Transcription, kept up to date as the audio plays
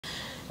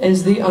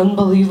is the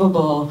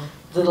unbelievable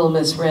Little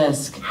Miss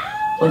Risk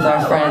with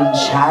our friend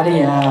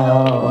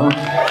Chadio.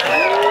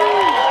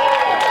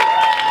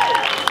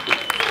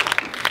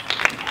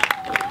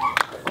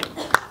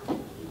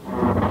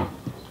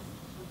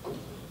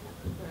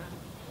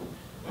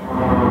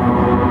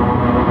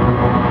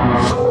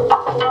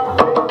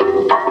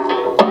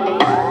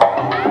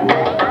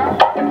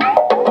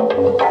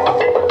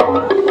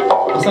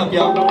 What's up,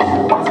 y'all?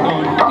 How's it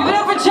going? Give it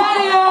up for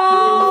Chadio!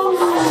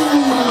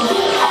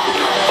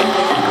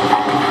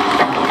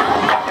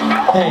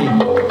 Hey.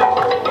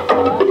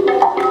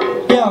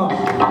 Yo.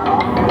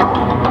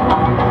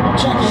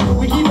 Check it.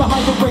 We keep it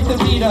high to break the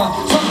meter.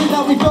 Something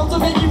that we built to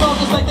make you melt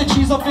just like the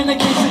cheese up in a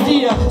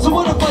quesadilla. So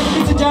what if life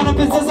beats it down and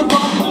possessive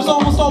problems? There's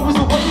almost always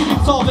a way you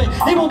can solve it.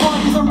 Able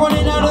bodies are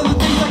running out of the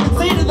things I can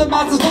say to the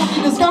masses.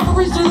 Looking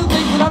discoveries to the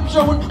things that I'm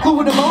showing.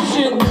 Fluid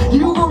emotion.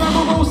 You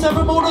remember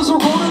 07 motors are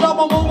rolling on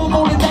my mobile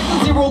phone and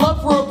Texas zero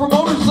left for a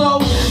promoter.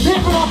 So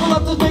pivot off and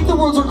left to make the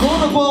world's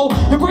recordable.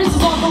 Embraces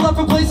off and left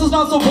in places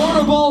not so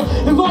portable.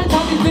 And by the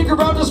time you figure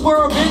out just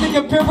where I've been and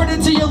compare it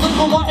into your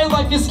little lot in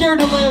life you're scared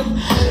to live.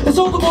 And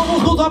so the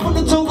marbles build up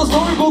until the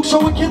storybook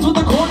showing kids with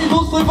the corny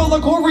books live on the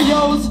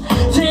choreos.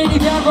 To any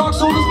bad rock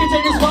soldiers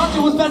containing spots,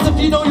 it was best if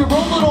you know your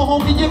own little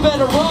homie, you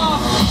better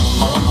rock.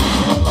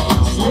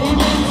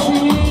 Sleeping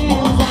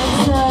seems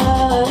like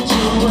such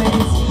a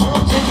waste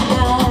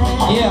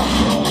tonight. Yeah.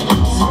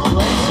 So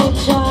what you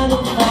trying to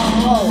find?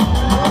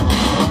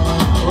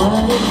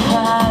 What if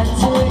I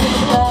took it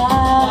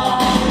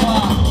back?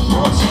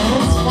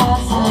 Just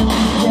passing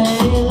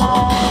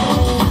daylight.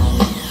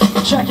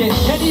 Check it.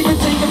 Can't even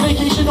take a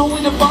vacation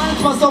only to find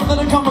it's myself that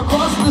I come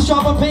across in this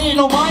job I'm paying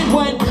no mind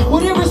when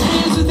whatever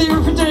speeds is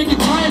there for taking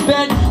time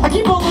bend. I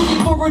keep on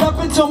looking forward up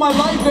until my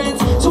life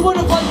ends. So what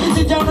if life gets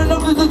it down and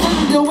up to the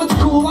window? What's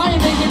cool? I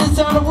ain't making it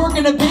sound of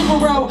working a paper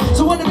route.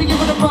 So when to be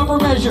given a proper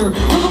measure?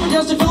 Fill up a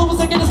just to fill up a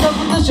second to start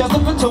with this just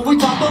up until we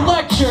talk the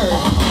lecture.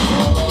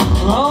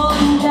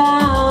 Rolling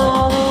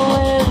down the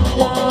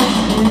windows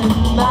in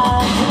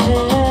my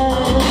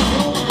head.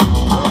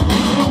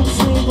 You can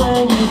sleep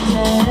when you're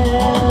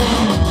dead.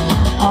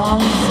 All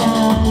the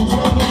time to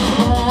get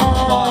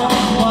back.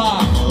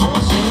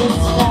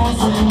 Just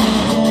passing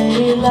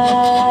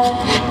daylight.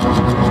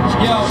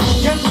 Yo,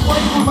 can't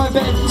play with my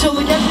bed till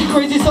it gets me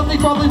crazy. Something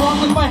probably wrong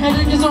with my head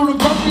and gets on me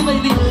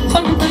lately.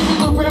 Time to make me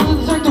so rare to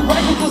desert the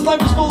records. This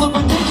life is full of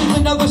addictions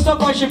and other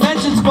stuff I should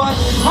mention. But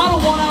I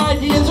don't want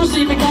ideas or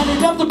seeming kind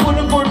enough to put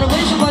in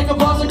formulation like a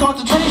loss of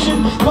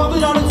concentration. Probably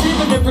not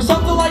achieving it for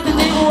something like the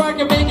day where I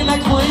can make an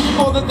explanation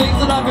for the things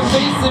that I've been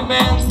facing,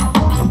 man.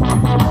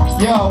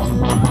 Yo.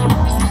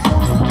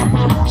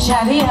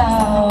 Chadio.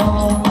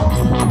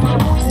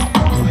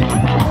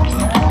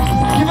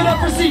 Give it up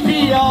for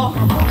CP, y'all.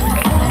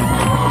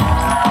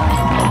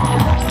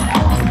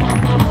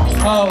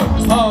 Oh.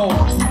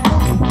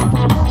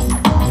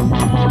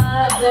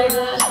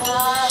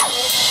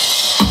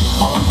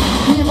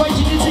 We invite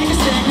you to take a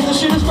stand, cause the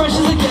shit is fresh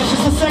as it gets.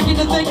 Just a second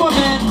to think, my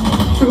man.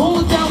 We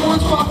hold it down where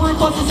it's proper, and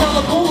plus it's how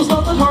the goal is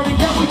not that hard to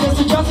get. We just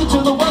adjust it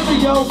to the weather,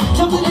 yo.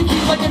 Something to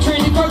keep like a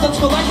trading card that's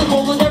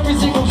collectible. And every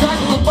single track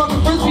is a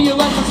fucking frisbee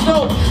and let it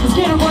snow. Let's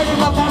get it right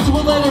enough, have to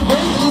let it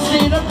rain. Just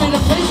staying up in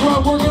a place where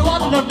I work a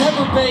lot and I've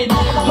never paid.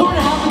 When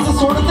it happens, the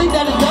sort of thing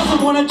that it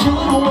doesn't. When I'm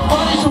chilling, when we're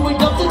funny, showing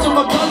dumped into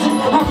my cousin.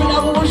 Half an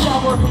hour in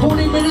shower,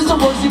 40 minutes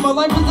of work. See, my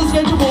life is a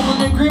schedule,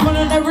 and agreement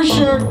I never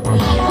shared.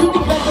 You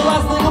can bet the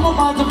last thing on my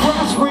mind's a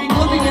brass ring.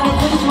 Living in a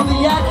place where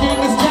the acting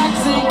is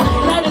taxing.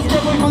 And I just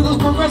can't wait for this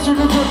progressor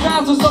to turn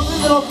fast. Or something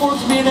that'll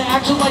force me into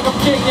action like I'm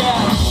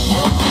kick-ass.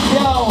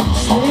 Yo.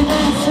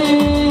 Sleeping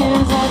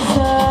seems like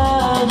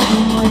such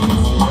a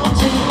waste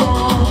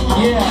tonight.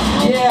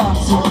 Yeah.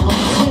 So what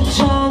you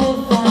trying to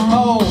find?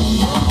 Oh.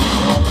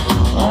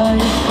 What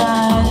if I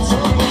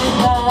took it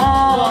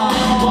back?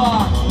 Why?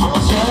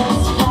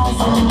 Just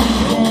passing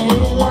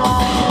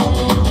daylight.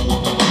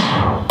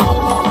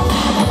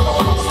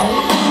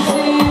 Sleeping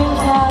seems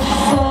like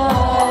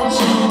such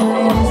a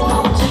waste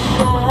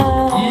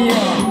tonight.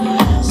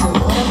 Yeah. So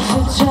what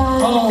you trying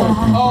to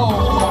find? Oh.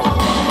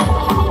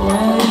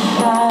 What if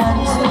I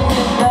took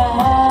it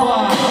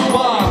back?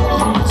 Why?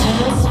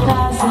 Just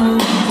passing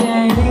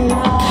daylight.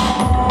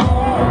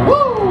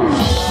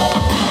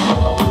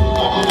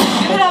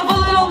 Give it up for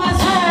Little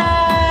Miss Risk.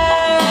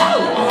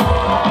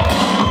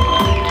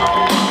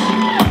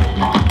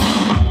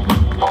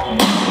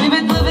 We've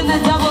been living the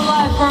double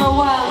life for a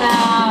while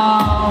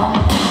now.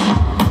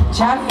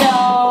 Chadio.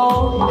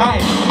 Hi.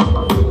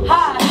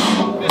 Hi.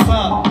 What's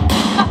up?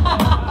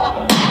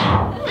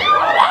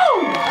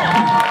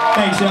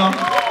 Thanks, y'all.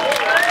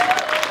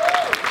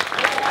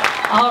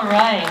 All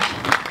right.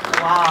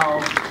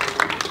 Wow.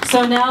 So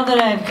now that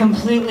I've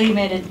completely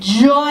made a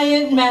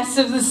giant mess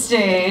of the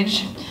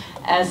stage,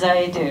 as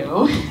I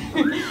do,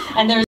 and there's